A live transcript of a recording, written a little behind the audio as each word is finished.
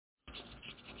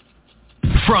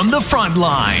From the front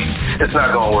lines. It's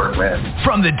not going to work, man.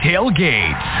 From the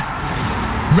tailgates.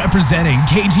 Representing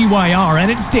KTYR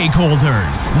and its stakeholders.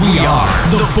 We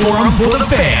are the Forum for the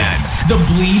Fans. The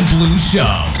Bleed Blue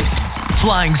Show.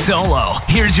 Flying solo,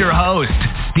 here's your host,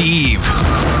 Steve.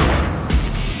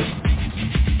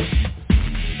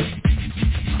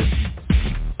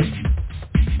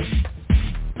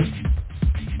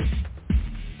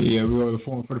 Yeah, we are the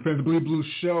Forum for the Fans, the Bleed Blue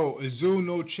Show. Azul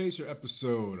No Chaser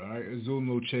episode, all right? Azul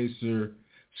No Chaser,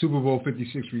 Super Bowl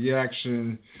 56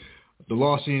 reaction. The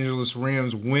Los Angeles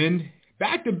Rams win.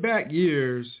 Back-to-back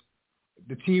years,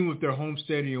 the team with their home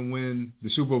stadium win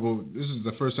the Super Bowl. This is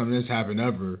the first time this happened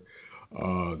ever.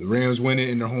 The Rams win it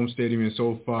in their home stadium in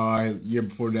SoFi. Year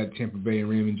before that, Tampa Bay and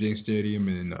Raymond James Stadium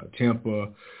in Tampa.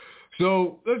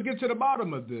 So let's get to the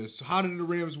bottom of this. How did the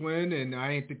Rams win? And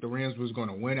I didn't think the Rams was going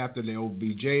to win after the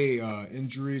OBJ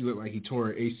injury. Looked like he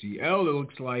tore an ACL. It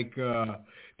looks like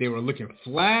they were looking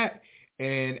flat.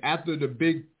 And after the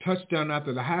big touchdown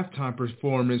after the halftime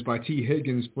performance by T.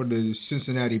 Higgins for the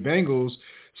Cincinnati Bengals,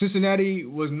 Cincinnati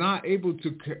was not able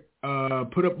to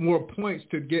put up more points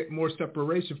to get more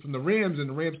separation from the Rams. And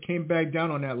the Rams came back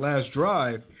down on that last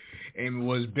drive and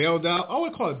was bailed out. I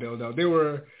would call it bailed out. They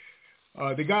were...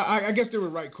 I guess they were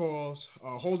right calls.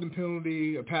 Holding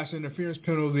penalty, pass interference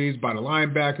penalties by the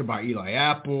linebacker, by Eli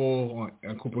Apple,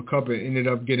 and Cooper Kupp. It ended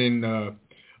up getting a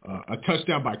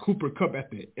touchdown by Cooper Kupp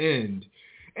at the end.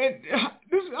 And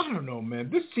this, I don't know, man.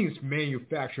 This seems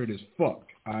manufactured as fuck.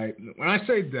 When I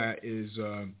say that is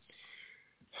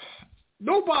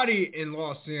nobody in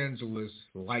Los Angeles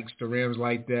likes the Rams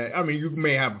like that. I mean, you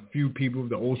may have a few people,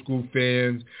 the old school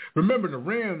fans. Remember, the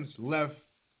Rams left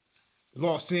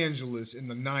Los Angeles in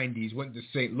the 90s, went to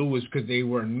St. Louis because they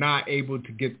were not able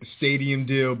to get the stadium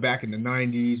deal back in the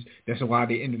 90s. That's why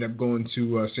they ended up going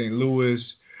to St. Louis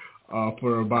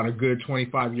for about a good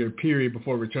 25-year period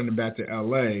before returning back to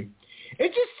L.A.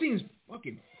 It just seems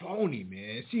fucking phony, man.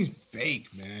 It seems fake,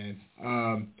 man.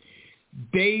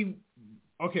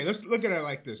 Let's look at it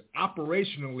like this.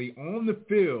 Operationally, on the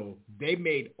field, they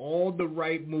made all the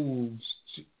right moves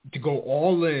to go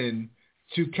all in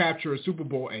to capture a Super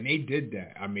Bowl, and they did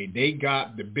that. I mean, they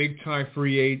got the big-time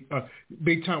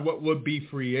what would be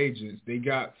free agents. They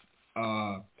got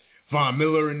Von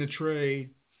Miller in the trade,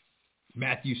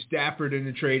 Matthew Stafford in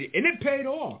the trade, and it paid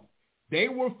off. They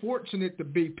were fortunate to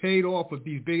be paid off with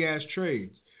these big-ass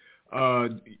trades.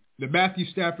 The Matthew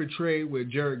Stafford trade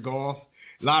with Jared Goff,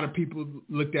 a lot of people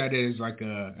looked at it as like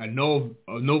a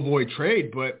no-void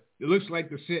trade, but it looks like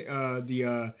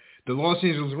the Los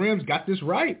Angeles Rams got this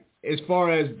right as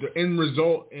far as the end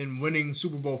result in winning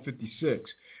Super Bowl 56.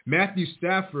 Matthew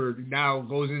Stafford now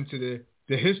goes into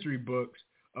the history books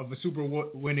of a Super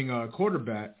winning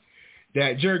quarterback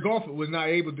that Jared Goff was not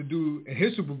able to do in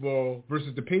his Super Bowl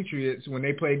versus the Patriots when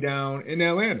they played down in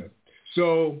Atlanta.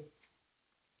 So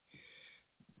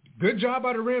good job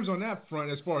by the Rams on that front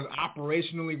as far as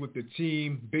operationally with the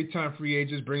team. Big-time free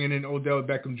agents, bringing in Odell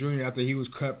Beckham Jr. after he was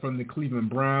cut from the Cleveland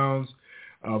Browns.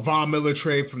 Von Miller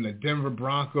trade from the Denver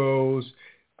Broncos.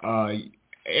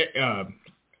 Cooper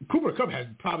Kupp has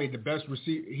probably the best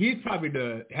receiver. He's probably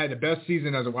had the best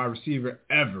season as a wide receiver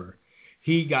ever.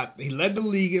 He led the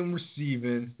league in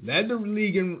receiving, led the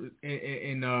league in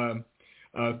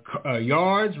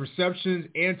yards, receptions,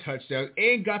 and touchdowns,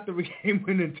 and got the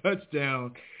game-winning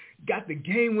touchdown. Got the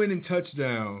game-winning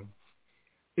touchdown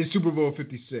in Super Bowl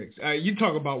 56. You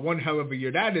talk about one hell of a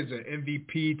year. That is an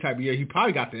MVP type of year. He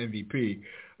probably got the MVP.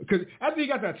 Because after he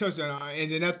got that touchdown, and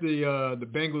then after the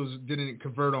Bengals didn't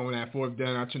convert on that fourth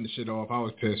down, I turned the shit off. I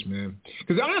was pissed, man.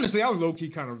 Because honestly, I was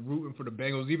low-key kind of rooting for the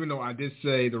Bengals, even though I did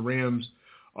say the Rams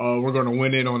were going to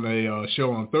win it on the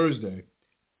show on Thursday.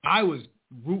 I was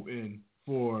rooting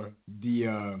for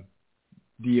the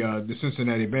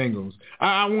Cincinnati Bengals.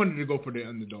 I wanted to go for the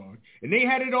underdog. And they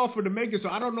had it all for the makers, so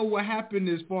I don't know what happened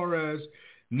as far as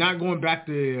not going back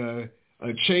to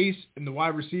Chase and the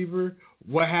wide receiver.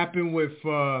 What happened with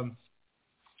the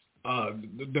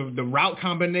route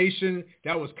combination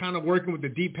that was kind of working with the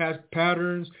deep pass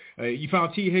patterns. You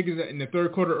found T. Higgins in the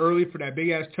third quarter early for that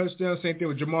big-ass touchdown. Same thing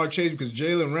with Jamar Chase because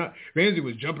Jalen Ramsey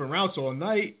was jumping routes all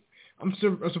night. I'm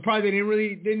surprised they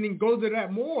didn't go to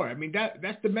that more. I mean,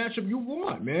 that's the matchup you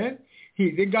want, man.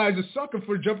 The guy's a sucker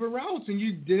for jumping routes, and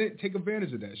you didn't take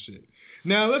advantage of that shit.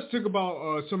 Now, let's talk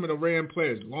about some of the Ram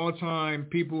players, longtime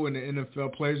people in the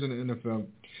NFL, players in the NFL.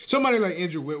 Somebody like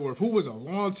Andrew Whitworth, who was a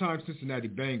longtime Cincinnati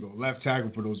Bengal, left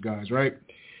tackle for those guys, right?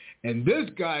 And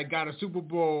this guy got a Super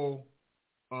Bowl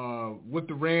with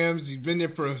the Rams. He's been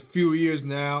there for a few years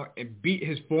now and beat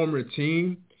his former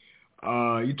team.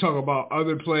 You talk about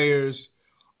other players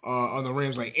on the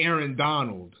Rams like Aaron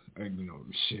Donald.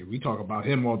 shit, we talk about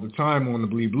him all the time on the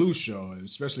Bleed Blue show,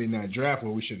 especially in that draft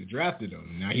where we should have drafted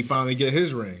him. Now he finally get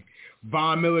his ring.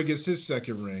 Von Miller gets his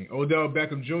second ring. Odell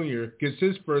Beckham Jr. gets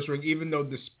his first ring, even though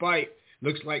despite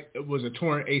looks like it was a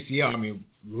torn ACL. I mean,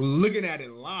 looking at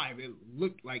it live, it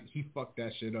looked like he fucked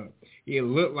that shit up. It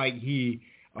looked like he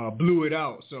blew it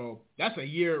out. So that's a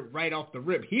year right off the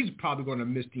rip. He's probably going to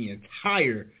miss the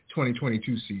entire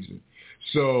 2022 season.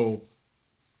 So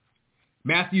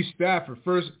Matthew Stafford,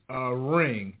 first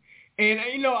ring. And,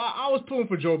 I was pulling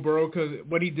for Joe Burrow because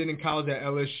what he did in college at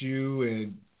LSU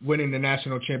and winning the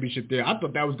national championship there, I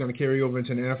thought that was going to carry over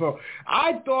into the NFL.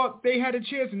 I thought they had a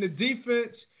chance, and the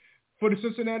defense for the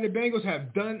Cincinnati Bengals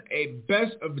have done a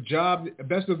best of the job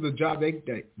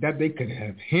that they could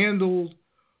have handled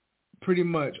pretty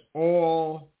much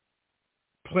all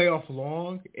playoff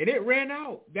long, and it ran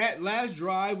out. That last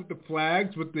drive with the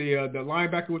flags, with the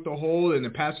linebacker with the hole and the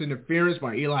pass interference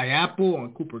by Eli Apple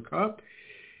on Cooper Kupp,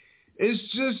 it's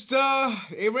just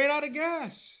they ran out of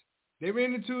gas. They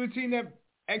ran into a team that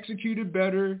executed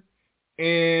better,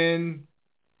 and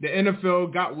the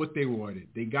NFL got what they wanted.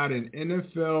 They got an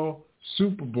NFL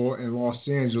Super Bowl in Los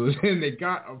Angeles, and they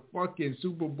got a fucking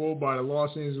Super Bowl by the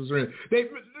Los Angeles Rams.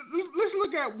 Let's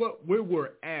look at where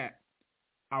we're at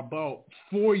about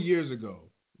 4 years ago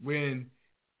when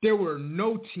there were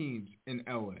no teams in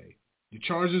L.A. The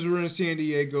Chargers were in San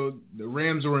Diego. The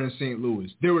Rams were in St.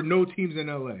 Louis. There were no teams in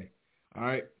L.A., all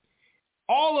right?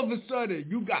 All of a sudden,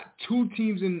 you got two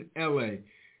teams in L.A.,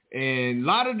 and a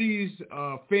lot of these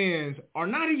fans are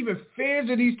not even fans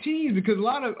of these teams because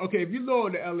if you know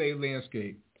the L.A.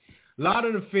 landscape, a lot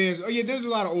of the fans, there's a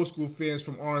lot of old school fans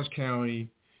from Orange County,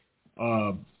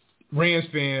 Rams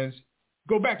fans,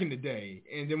 go back in the day.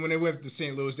 And then when they went to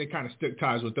St. Louis, they kind of stuck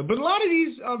ties with them. But a lot of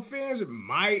these fans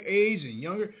my age and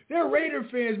younger, they're Raider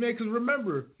fans, man, because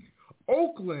remember,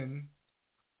 Oakland,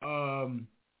 when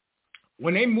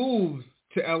they moved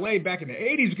to L.A. back in the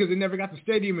 80s because they never got the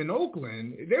stadium in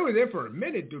Oakland. They were there for a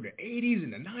minute through the 80s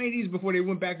and the 90s before they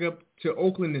went back up to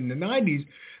Oakland in the 90s.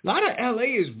 A lot of L.A.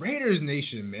 is Raiders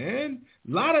Nation, man.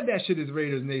 A lot of that shit is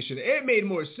Raiders Nation. It made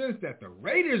more sense that the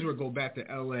Raiders would go back to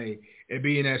L.A. and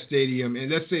be in that stadium. And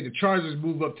let's say the Chargers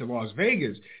move up to Las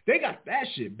Vegas. They got that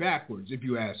shit backwards, if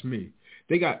you ask me.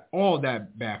 They got all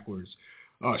that backwards.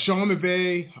 Sean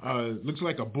McVay looks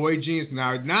like a boy genius.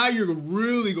 Now you're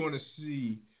really going to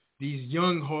see these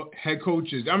young head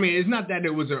coaches. I mean, it's not that it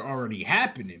was already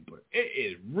happening, but it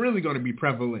is really going to be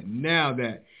prevalent now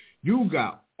that you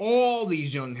got all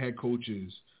these young head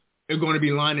coaches are going to be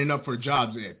lining up for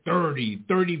jobs at 30,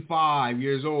 35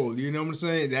 years old. You know what I'm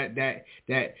saying?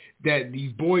 That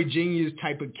these boy genius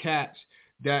type of cats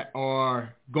that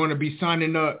are going to be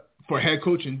signing up for head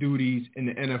coaching duties in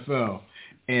the NFL.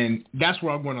 And that's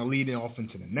where I'm going to lead off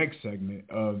into the next segment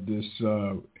of this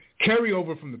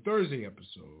carryover from the Thursday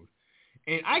episode.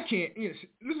 And I can't, this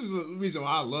is the reason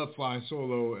why I love flying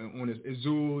solo on this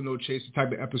Azul, no chaser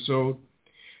type of episode.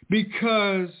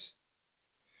 Because,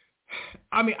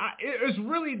 I mean, it's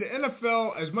really the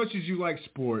NFL, as much as you like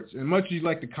sports, as much as you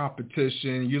like the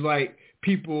competition, you like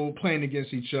people playing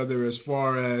against each other as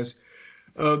far as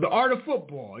the art of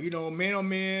football, man on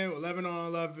man, 11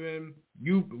 on 11,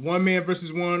 you one man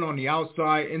versus one on the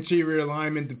outside, interior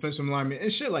alignment, defensive alignment,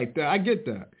 and shit like that. I get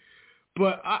that.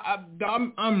 But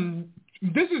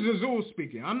this is Azul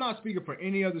speaking. I'm not speaking for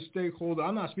any other stakeholder.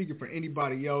 I'm not speaking for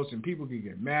anybody else, and people can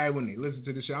get mad when they listen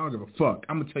to this shit. I don't give a fuck.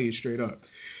 I'm going to tell you straight up.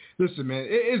 Listen, man,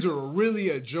 it is really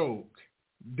a joke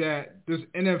that this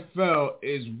NFL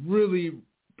is really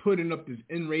putting up this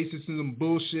in-racism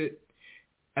bullshit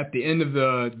at the end of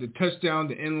the touchdown,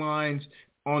 the end lines,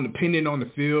 on the pinning on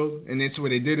the field, and that's what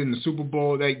they did in the Super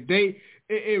Bowl.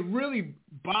 It really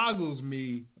boggles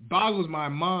my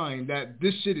mind that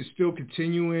this shit is still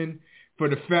continuing, for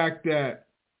the fact that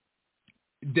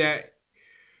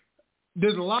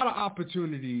there's a lot of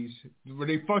opportunities where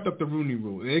they fucked up the Rooney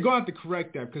Rule. And they're going to have to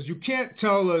correct that, because you can't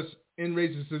tell us in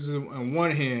racism on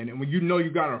one hand, and when you know you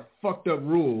got a fucked up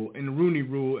rule in the Rooney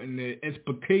Rule and the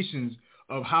implications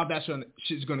of how that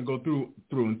shit's going to go through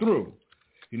and through,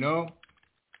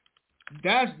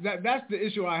 That's the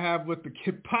issue I have with the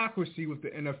hypocrisy with the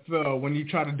NFL when you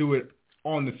try to do it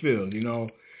on the field,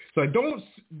 So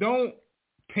don't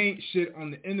paint shit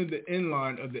on the end of the end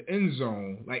line of the end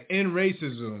zone, like end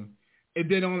racism,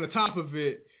 and then on the top of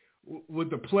it with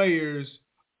the players,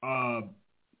 not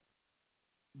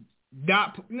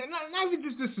even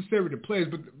just necessarily the players,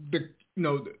 but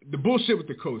the bullshit with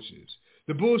the coaches.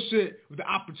 The bullshit with the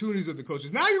opportunities of the coaches.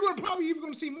 Now you're probably even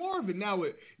going to see more of it now.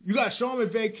 You got Sean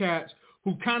McVay cats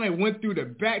who kind of went through the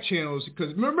back channels,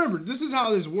 because remember, this is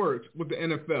how this works with the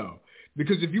NFL.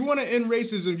 Because if you want to end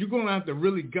racism, you're going to have to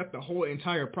really gut the whole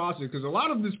entire process. Because a lot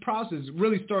of this process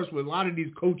really starts with a lot of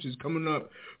these coaches coming up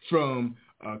from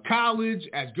college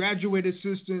as graduate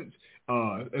assistants,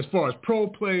 as far as pro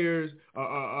players,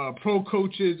 pro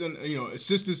coaches, and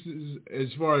assistants as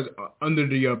far as under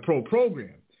the pro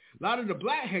program. A lot of the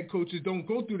black head coaches don't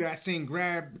go through that same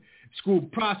grad school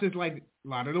process like a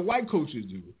lot of the white coaches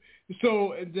do.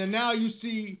 So then now you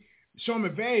see Sean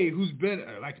McVay, who's been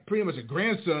like pretty much a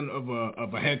grandson of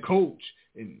a head coach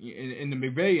in the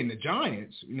McVay and the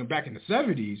Giants, back in the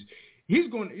 70s. He's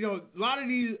going, a lot of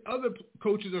these other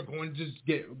coaches are going to just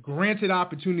get granted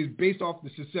opportunities based off the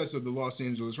success of the Los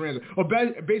Angeles Rams, or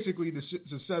basically the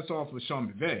success off of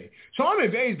Sean McVay. Sean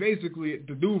McVay is basically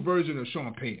the new version of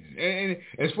Sean Payton. And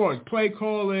as far as play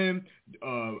calling,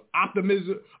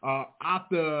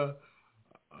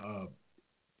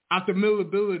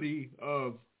 optimability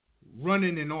of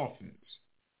running an offense.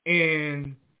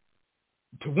 And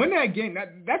to win that game,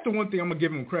 that's the one thing I'm going to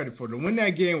give him credit for. To win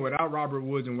that game without Robert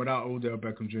Woods and without Odell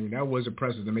Beckham Jr., that was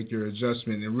impressive to make your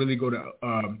adjustment and really go to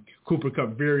Cooper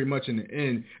Kupp very much in the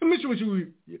end. And much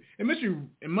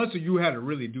of you had to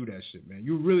really do that shit, man.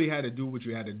 You really had to do what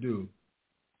you had to do.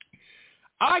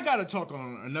 I got to talk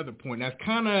on another point that's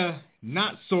kind of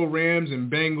not so Rams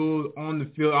and Bengals on the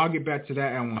field. I'll get back to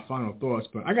that on my final thoughts,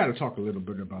 but I got to talk a little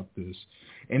bit about this.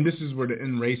 And this is where the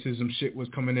end racism shit was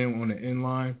coming in on the end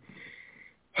line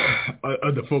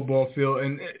of the football field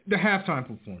and the halftime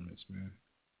performance, man.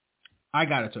 I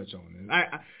got to touch on this.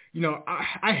 I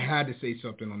had to say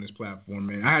something on this platform,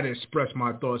 man. I had to express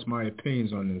my thoughts, my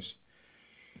opinions on this.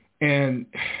 And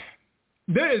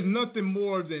there is nothing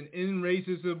more than in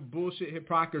racism, bullshit,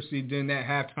 hypocrisy than that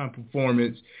halftime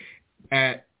performance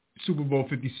at Super Bowl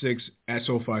 56 at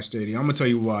SoFi Stadium. I'm going to tell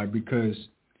you why. Because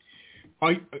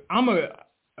I'm a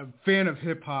fan of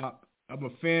hip-hop. I'm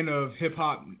a fan of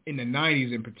hip-hop in the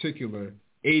 90s in particular,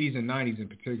 80s and 90s in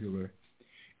particular.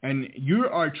 And you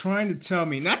are trying to tell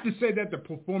me, not to say that the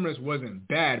performance wasn't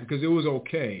bad, because it was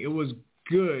okay. It was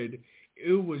good.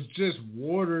 It was just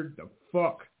watered the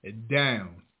fuck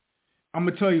down. I'm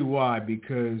going to tell you why,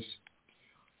 because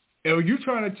you're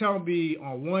trying to tell me,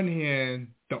 on one hand,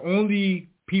 the only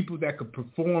people that could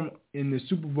perform in the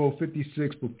Super Bowl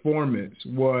 56 performance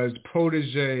was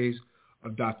proteges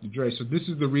of Dr. Dre. So this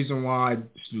is the reason why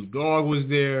Snoop Dogg was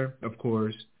there, of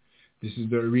course. This is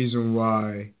the reason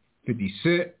why 50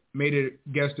 Cent made a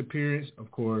guest appearance,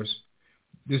 of course.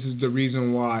 This is the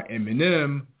reason why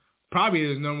Eminem, probably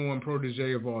his number one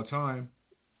protege of all time,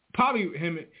 probably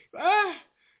him,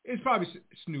 it's probably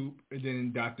Snoop and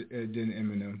then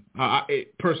Eminem.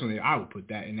 Personally, I would put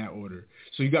that in that order.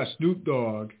 So you got Snoop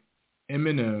Dogg,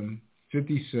 Eminem,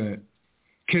 50 Cent,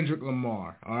 Kendrick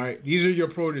Lamar. All right, these are your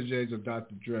proteges of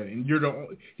Dr. Dre, and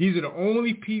these are the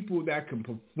only people that can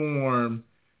perform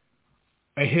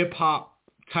a hip hop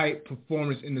type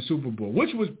performance in the Super Bowl,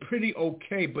 which was pretty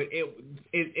okay, but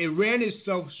it ran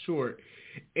itself short.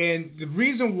 And the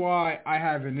reason why I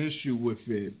have an issue with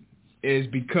it is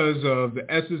because of the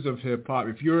essence of hip-hop.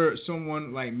 If you're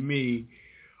someone like me,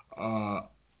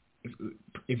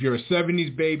 if you're a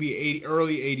 70s baby,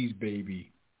 early 80s baby,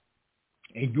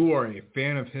 and you are a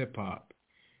fan of hip-hop,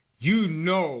 you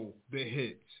know the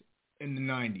hits in the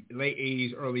 90s, late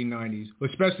 80s, early 90s,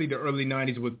 especially the early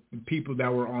 90s with the people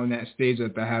that were on that stage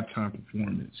at the halftime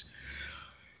performance.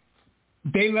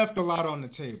 They left a lot on the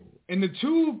table. And the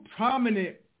two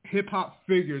prominent hip-hop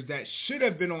figures that should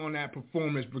have been on that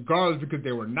performance, regardless, because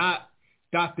they were not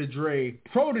Dr. Dre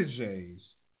proteges,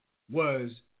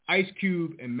 was Ice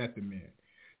Cube and Method Man.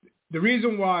 The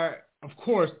reason why, of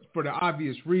course, for the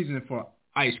obvious reason for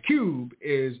Ice Cube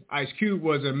is Ice Cube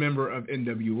was a member of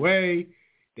NWA.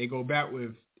 He goes back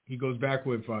with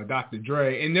Dr.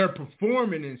 Dre, and they're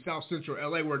performing in South Central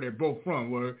LA, where they're both from,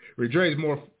 where Dre is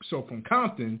more so from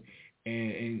Compton,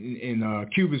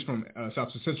 and Cube is from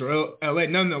South Central LA.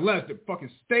 Nonetheless, the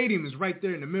fucking stadium is right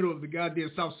there in the middle of the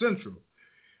goddamn South Central.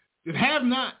 To have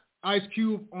not Ice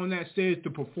Cube on that stage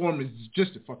to perform is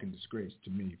just a fucking disgrace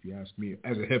to me, if you ask me,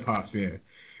 as a hip-hop fan.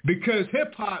 Because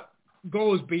hip-hop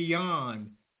goes beyond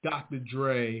Dr.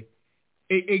 Dre.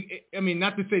 I mean,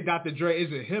 not to say Dr. Dre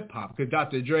isn't hip-hop, because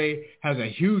Dr. Dre has a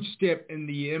huge step in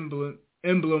the emblem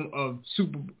of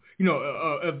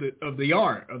of the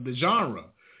art, of the genre.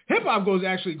 Hip-hop go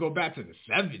back to the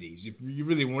 70s, if you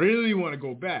really want to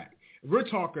go back. We're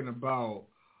talking about,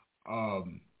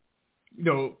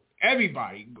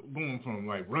 everybody going from,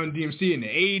 like, Run DMC in the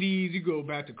 80s. You go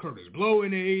back to Curtis Blow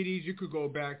in the 80s. You could go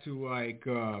back to, like,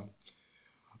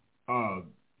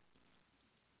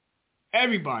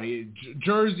 everybody,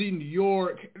 Jersey, New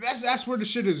York, that's where the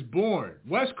shit is born.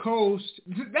 West Coast,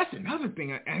 that's another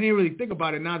thing. I didn't really think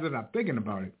about it now that I'm thinking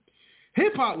about it.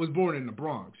 Hip-hop was born in the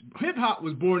Bronx. Hip-hop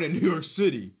was born in New York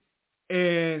City.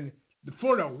 And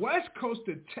for the West Coast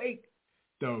to take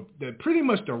the pretty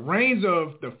much the reins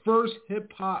of the first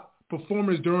hip-hop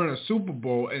performers during a Super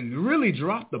Bowl and really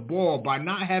drop the ball by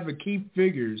not having key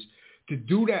figures to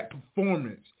do that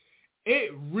performance,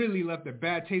 it really left a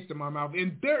bad taste in my mouth.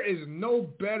 And there is no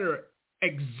better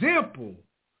example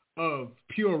of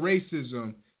pure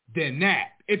racism than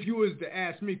that, if you was to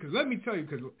ask me. Because let me tell you,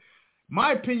 because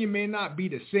my opinion may not be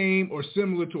the same or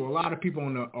similar to a lot of people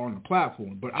on the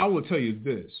platform, but I will tell you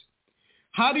this.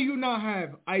 How do you not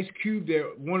have Ice Cube there,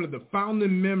 one of the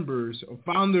founding members,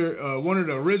 one of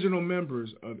the original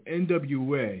members of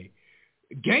NWA,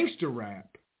 gangster rap,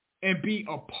 and be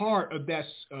a part of that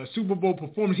Super Bowl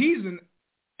performance? He's a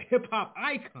hip-hop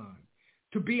icon.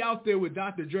 To be out there with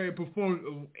Dr. Dre and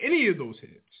perform any of those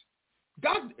hits.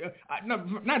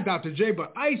 Not Dr. Dre,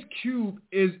 but Ice Cube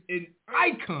is an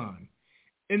icon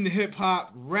in the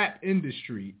hip-hop rap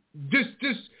industry. Just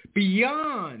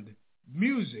beyond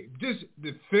music. Just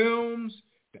the films,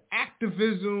 the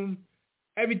activism,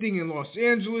 everything in Los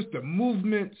Angeles, the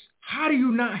movements. How do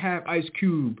you not have Ice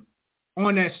Cube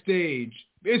on that stage?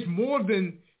 It's more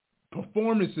than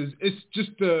performances. It's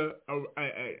just a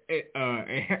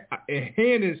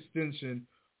hand extension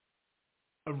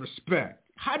of respect.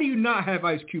 How do you not have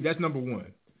Ice Cube? That's number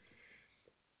one.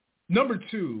 Number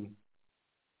two,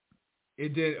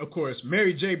 it did, of course,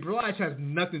 Mary J. Blige has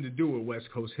nothing to do with West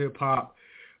Coast hip-hop.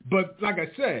 But like I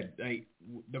said, like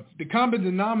the common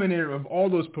denominator of all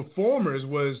those performers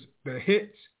was the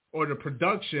hits or the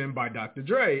production by Dr.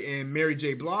 Dre. And Mary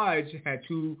J. Blige had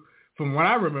two, from what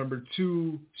I remember,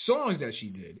 two songs that she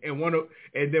did. And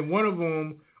then one of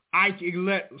them, I Can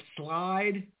Let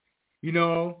Slide,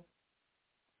 the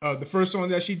first song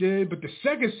that she did. But the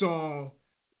second song,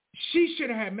 she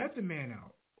should have had Method Man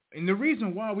out. And the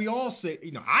reason why we all say,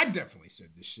 I definitely said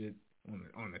this shit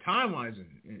on the timelines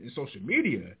and social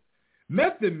media.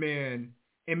 Method Man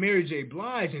and Mary J.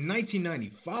 Blige in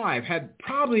 1995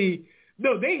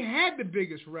 they had the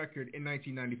biggest record in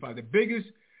 1995. The biggest,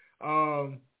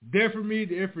 There For Me,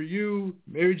 There For You.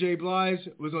 Mary J. Blige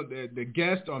was on the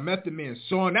guest on Method Man's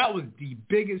song. That was the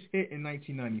biggest hit in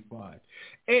 1995.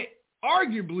 It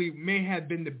arguably may have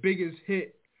been the biggest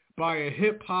hit by a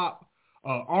hip-hop,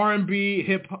 R&B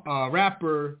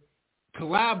rapper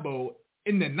collabo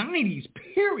in the 90s,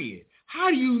 period. How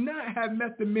do you not have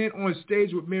Method Man on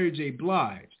stage with Mary J.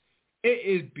 Blige?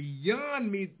 It is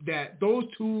beyond me that those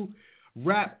two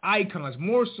rap icons,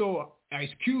 more so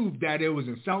Ice Cube, that it was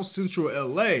in South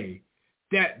Central LA,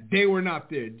 that they were not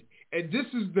there. And this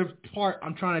is the part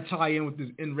I'm trying to tie in with this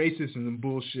in racism and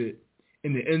bullshit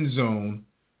in the end zone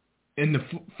in the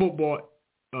football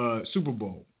Super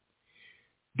Bowl.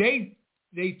 They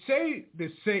say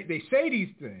these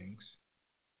things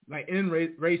like in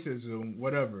racism,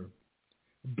 whatever,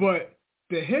 but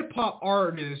the hip hop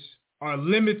artists are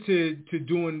limited to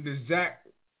doing the exact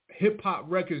hip hop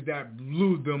records that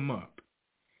blew them up.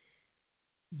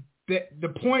 The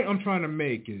point I'm trying to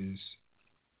make is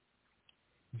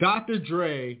Dr.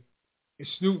 Dre and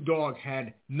Snoop Dogg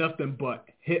had nothing but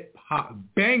hip hop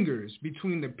bangers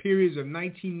between the periods of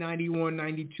 1991,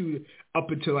 92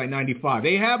 up until like 95.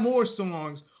 They have more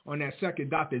songs on that second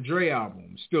Dr. Dre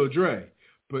album, Still Dre.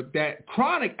 But that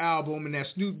Chronic album and that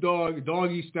Snoop Dogg,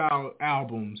 Doggy Style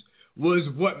albums was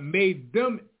what made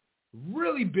them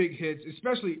really big hits,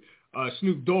 especially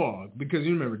Snoop Dogg, because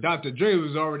you remember Dr. Dre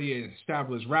was already an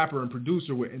established rapper and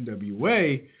producer with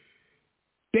NWA.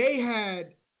 They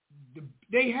had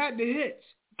the hits.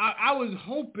 I was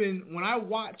hoping when I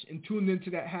watched and tuned into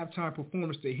that halftime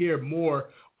performance to hear more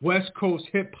West Coast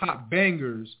hip-hop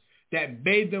bangers that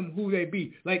made them who they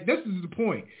be. Like, this is the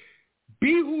point.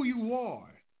 Be who you are.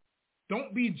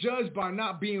 Don't be judged by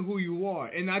not being who you are.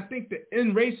 And I think that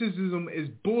in racism is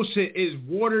bullshit, is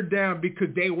watered down because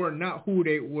they were not who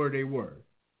they were,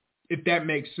 if that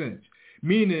makes sense.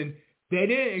 Meaning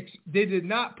they did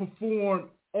not perform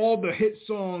all the hit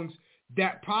songs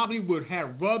that probably would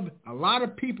have rubbed a lot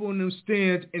of people in those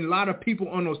stands and a lot of people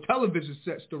on those television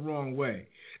sets the wrong way.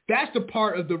 That's the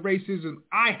part of the racism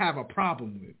I have a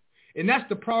problem with. And that's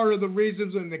the part of the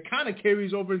racism that kind of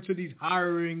carries over into these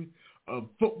hiring of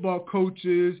football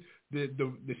coaches,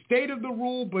 the state of the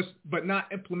rule, but not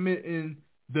implementing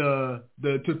the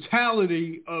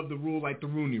totality of the rule, like the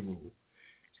Rooney Rule.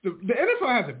 The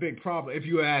NFL has a big problem, if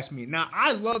you ask me. Now,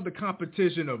 I love the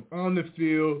competition of on the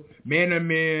field,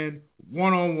 man-to-man,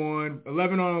 one-on-one,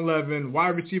 11-on-11,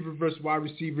 wide receiver versus wide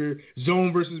receiver,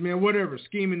 zone versus man, whatever,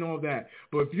 scheming, all that.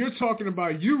 But if you're talking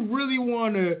about you really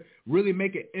want to really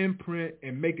make an imprint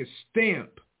and make a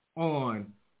stamp on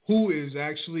who is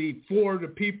actually for the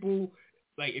people,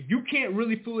 like if you can't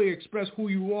really fully express who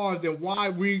you are, then why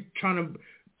are we trying to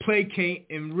placate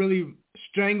and really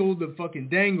strangle the fucking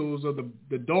dangles or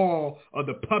the doll or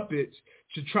the puppets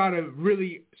to try to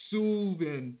really soothe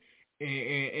and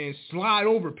slide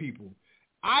over people?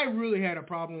 I really had a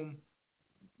problem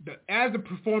as the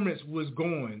performance was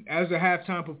going, as the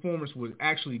halftime performance was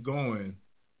actually going.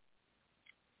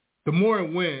 The more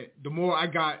it went, the more I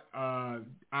got.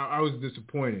 I was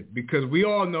disappointed because we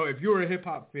all know if you're a hip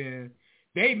hop fan,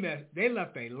 they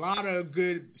left a lot of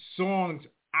good songs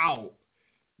out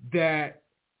that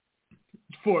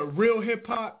for real hip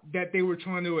hop that they were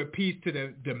trying to appease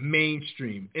to the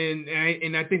mainstream, and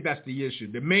I think that's the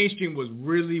issue. The mainstream was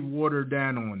really watered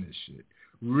down on this shit,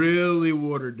 really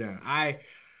watered down.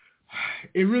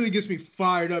 It really gets me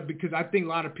fired up because I think a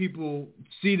lot of people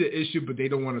see the issue, but they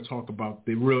don't want to talk about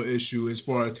the real issue as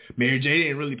far as Mary J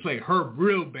didn't really play her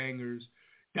real bangers.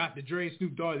 Dr. Dre and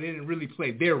Snoop Dogg, they didn't really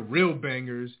play their real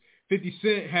bangers. 50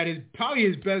 Cent had probably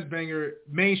his best banger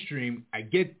mainstream. I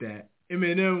get that.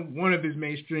 Eminem, one of his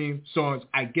mainstream songs.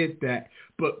 I get that.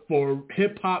 But for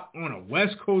hip-hop on a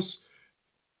West Coast,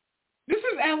 this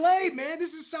is L.A., man.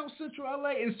 This is South Central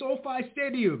L.A. in SoFi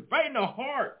Stadium, right in the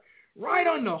heart. Right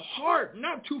on the heart,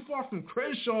 not too far from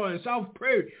Crenshaw and South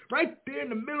Prairie, right there in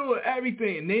the middle of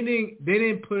everything. And they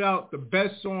didn't put out the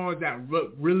best songs that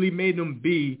really made them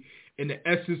be in the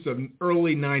essence of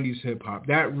early 90s hip-hop.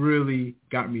 That really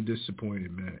got me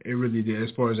disappointed, man. It really did,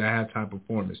 as far as a halftime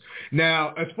performance.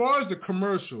 Now, as far as the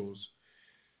commercials,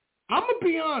 I'm going to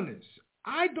be honest.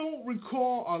 I don't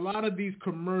recall a lot of these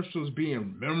commercials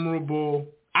being memorable.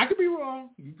 I could be wrong.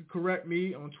 You could correct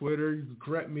me on Twitter. You could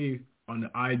correct me on the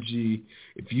IG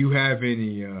if you have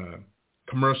any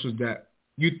commercials that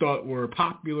you thought were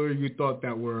popular, you thought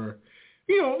that were,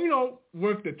 you know,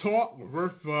 worth the talk,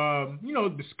 worth,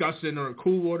 discussing, or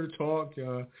cool water talk,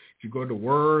 if you go to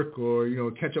work or,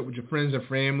 catch up with your friends and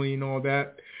family and all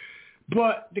that.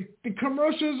 But the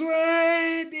commercials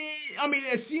were,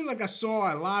 it seemed like I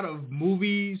saw a lot of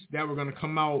movies that were going to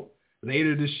come out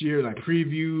later this year, like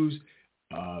previews,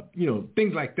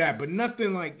 things like that, but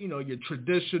nothing like, your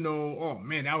traditional, oh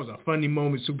man, that was a funny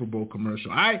moment Super Bowl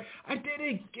commercial. I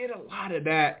didn't get a lot of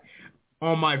that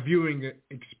on my viewing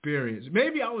experience.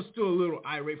 Maybe I was still a little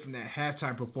irate from that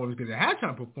halftime performance, because the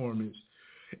halftime performance,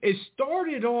 it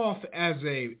started off as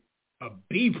a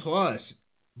B+,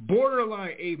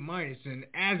 borderline A-, and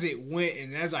as it went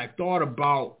and as I thought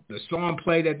about the song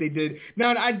play that they did,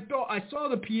 now I saw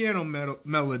the piano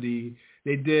melody.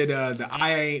 They did the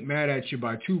I Ain't Mad at You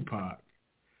by Tupac.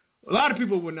 A lot of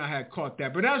people would not have caught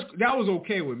that, but that was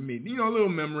okay with me. Little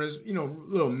memories.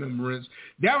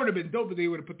 That would have been dope if they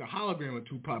would have put the hologram of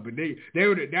Tupac, but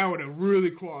that would have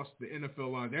really crossed the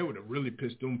NFL line. They would have really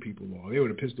pissed them people off. They would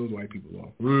have pissed those white people off.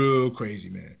 Real crazy,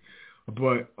 man.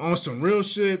 But on some real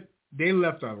shit, they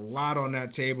left a lot on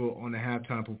that table on the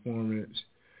halftime performance.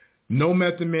 No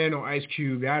Method Man, no Ice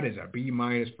Cube. That is a B-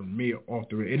 for me off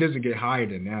the rip. It doesn't get higher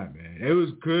than that, man. It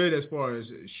was good as far as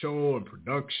show and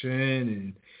production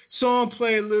and song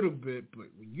play a little bit, but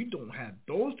when you don't have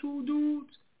those two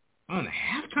dudes on a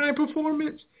halftime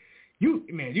performance,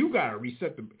 you gotta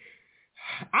reset the.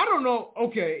 I don't know.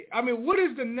 Okay, what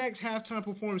is the next halftime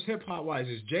performance hip hop wise?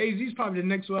 Is Jay-Z's probably the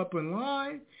next one up in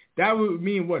line? That would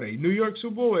mean what, a New York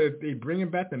Super Bowl if they bring him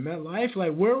back to MetLife?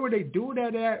 Like, where would they do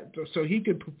that at so he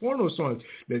could perform those songs?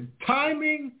 The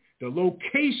timing, the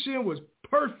location was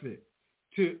perfect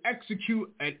to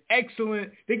execute an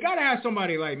excellent. They got to have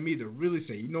somebody like me to really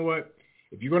say, you know what?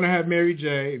 If you're going to have Mary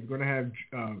J., if you're going to have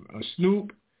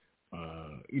Snoop,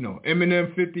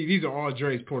 Eminem, 50, these are all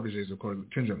Dre's proteges, of course,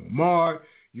 Kendrick Lamar.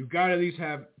 You got to at least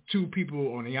have two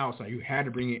people on the outside. You had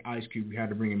to bring in Ice Cube. You had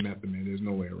to bring in Method Man. There's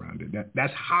no way around it.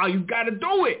 That's how you got to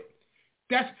do it.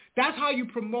 That's how you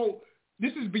promote.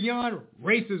 This is beyond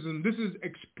racism. This is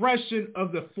expression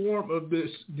of the form of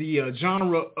the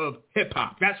genre of hip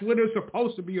hop. That's what it's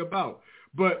supposed to be about.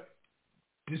 But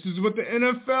this is what the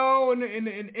NFL and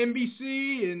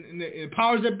NBC and the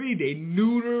powers that be, they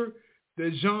neuter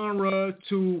the genre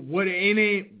to what it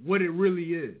ain't, what it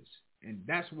really is. And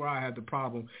that's where I had the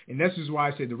problem. And this is why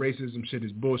I say the racism shit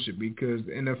is bullshit, because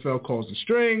the NFL calls the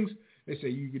strings. They say,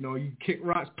 you kick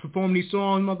rocks, perform these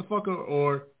songs, motherfucker,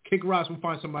 or kick rocks, we'll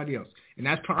find somebody else. And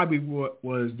that's probably what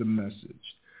was the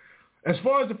message. As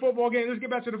far as the football game, let's get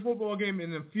back to the football game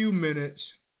in a few minutes.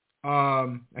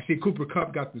 I see Cooper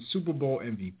Kupp got the Super Bowl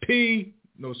MVP.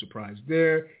 no surprise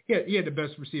there. He had the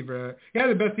best receiver. He had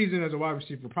the best season as a wide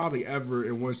receiver probably ever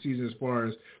in one season as far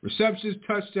as receptions,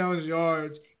 touchdowns,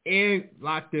 yards, and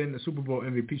locked in the Super Bowl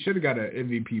MVP. Should have got an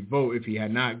MVP vote if he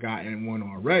had not gotten one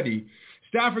already.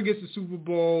 Stafford gets the Super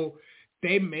Bowl.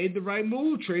 They made the right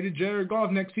move. Traded Jared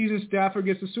Goff. Next season, Stafford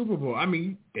gets the Super Bowl. I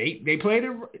mean, they played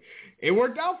it. It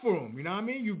worked out for them. You know what I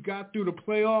mean? You got through the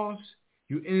playoffs.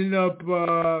 You ended up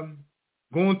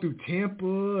going through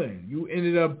Tampa, and you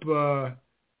ended up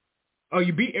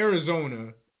you beat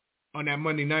Arizona on that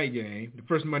Monday night game, the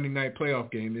first Monday night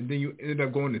playoff game, and then you ended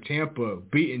up going to Tampa,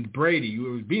 beating Brady. You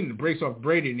was beating the brakes off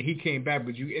Brady, and he came back,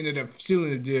 but you ended up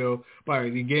stealing the deal by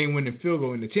the game-winning field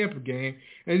goal in the Tampa game,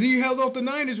 and then you held off the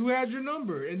Niners, who had your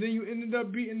number, and then you ended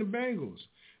up beating the Bengals.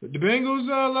 The Bengals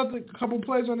left a couple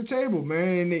plays on the table,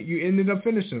 man, and you ended up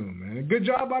finishing them, man. Good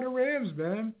job by the Rams,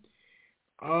 man.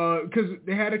 Because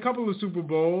they had a couple of Super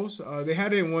Bowls. They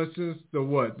had it once since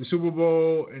the Super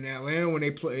Bowl in Atlanta when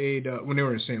they played when they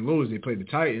were in St. Louis. They played the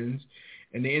Titans,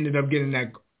 and they ended up getting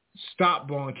that stop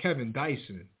ball on Kevin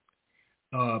Dyson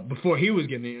before he was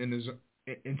getting into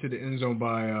the end zone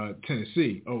by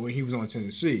Tennessee. Oh, when he was on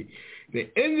Tennessee, they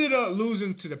ended up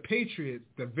losing to the Patriots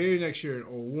the very next year in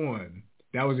 2001.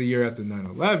 That was a year after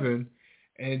 9/11.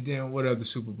 And then what other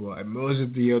Super Bowl? Was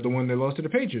it the one that lost to the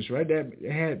Patriots, right? That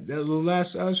had that little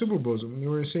last Super Bowls when they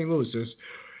were in St. Louis.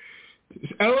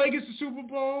 LA gets the Super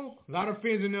Bowl. A lot of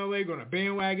fans in LA going to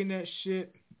bandwagon that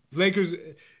shit.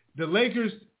 The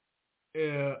Lakers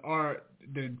are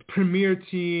the premier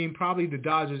team. Probably the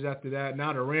Dodgers after that.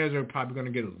 Now the Rams are probably going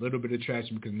to get a little bit of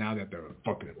traction because now that the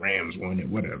fucking Rams won it,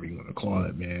 whatever you want to call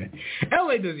it, man.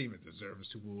 LA doesn't even deserve a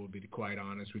Super Bowl, to be quite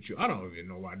honest with you. I don't even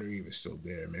know why they're even still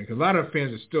there, man. Because a lot of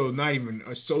fans are still not even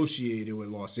associated with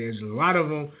Los Angeles. A lot of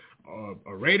them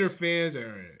are Raider fans.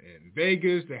 They're in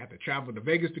Vegas. They have to travel to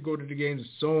Vegas to go to the games and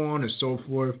so on and so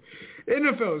forth. The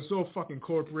NFL is so fucking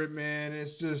corporate, man.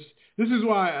 It's just, this is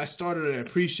why I started to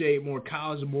appreciate more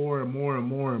college more and more and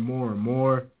more and more and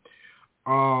more.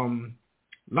 A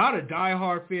lot of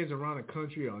diehard fans around the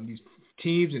country on these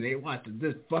teams, and they watch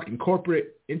this fucking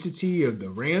corporate entity of the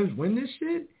Rams win this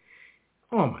shit.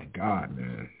 Oh, my God,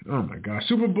 man. Oh, my God.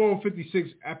 Super Bowl 56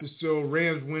 episode.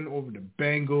 Rams win over the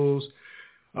Bengals.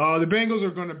 The Bengals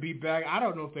are going to be back. I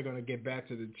don't know if they're going to get back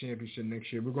to the championship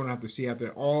next year. We're going to have to see after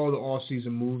all the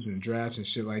off-season moves and drafts and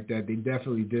shit like that. They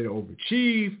definitely did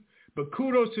overachieve. But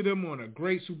kudos to them on a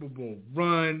great Super Bowl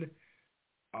run.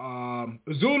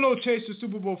 Azul No Chaser,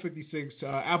 Super Bowl 56,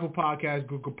 Apple Podcasts,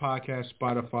 Google Podcasts,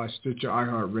 Spotify, Stitcher,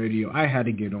 iHeartRadio. I had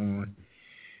to get on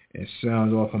and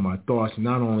sound off on my thoughts,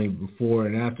 not only before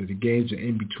and after the games and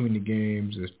in between the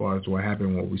games as far as what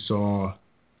happened, what we saw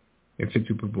in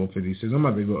Super Bowl 56. I'm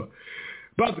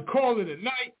about to call it a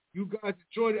night. You guys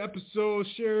enjoyed the episode.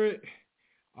 Share it.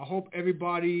 I hope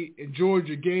everybody enjoyed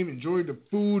your game, enjoyed the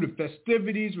food, the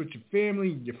festivities with your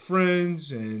family, your friends,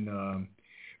 and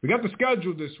we got the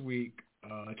schedule this week.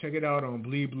 Check it out on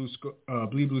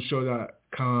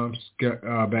bleedblueshow.com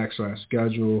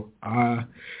 /schedule.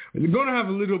 We're going to have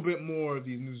a little bit more of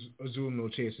these new Azul No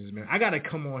Chasers, man. I got to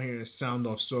come on here and sound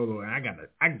off solo, and I got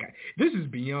this is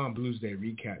beyond Blues Day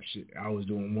recap shit I was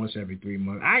doing once every 3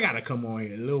 months. I got to come on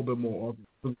here a little bit more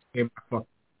often.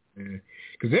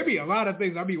 Because there be a lot of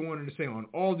things I be wanting to say on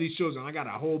all these shows, and I got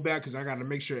to hold back because I got to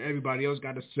make sure everybody else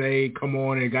got to say, come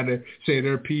on, and got to say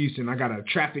their piece, and I got to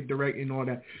traffic direct and all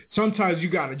that. Sometimes you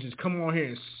got to just come on here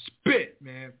and spit,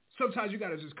 man. Sometimes you got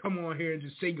to just come on here and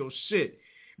just say your shit,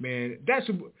 man.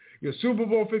 Your Super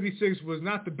Bowl 56 was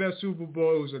not the best Super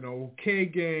Bowl. It was an okay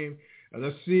game.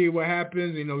 Let's see what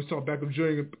happens. You know, we saw Beckham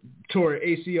Jr. tore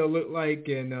ACL look like,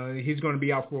 and he's going to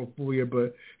be out for a full year.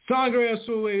 But Sangre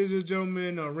Azul, ladies and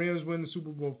gentlemen, Rams win the Super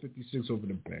Bowl 56 over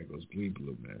the Bengals. Bleed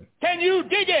blue, man. Can you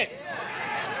dig it?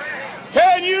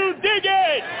 Can you dig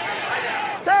it?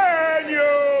 Can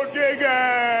you dig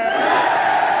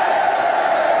it?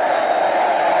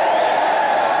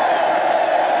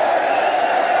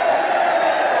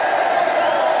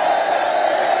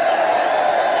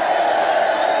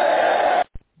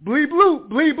 Bleed blue,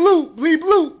 bleed blue, bleed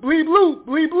blue, bleed blue,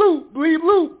 bleed blue, bleed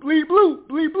blue, bleed blue,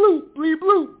 bleed blue, bleed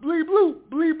blue, bleed blue,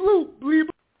 bleed blue, bleed blue.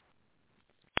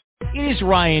 It is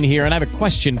Ryan here, and I have a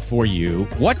question for you.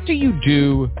 What do you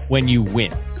do when you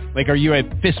win? Like, are you a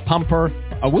fist pumper,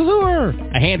 a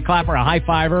woohooer, a hand clapper, a high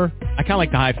fiver? I kind of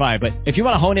like the high five, but if you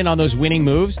want to hone in on those winning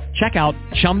moves, check out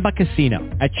Chumba Casino.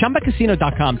 At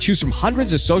ChumbaCasino.com, choose from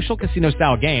hundreds of social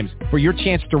casino-style games for your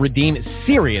chance to redeem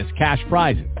serious cash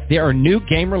prizes. There are new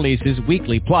game releases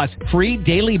weekly, plus free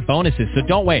daily bonuses, so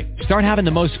don't wait. Start having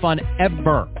the most fun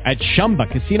ever at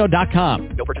ChumbaCasino.com.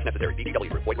 No purchase necessary.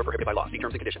 VGW. Void where prohibited by law. See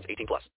terms and conditions. 18+.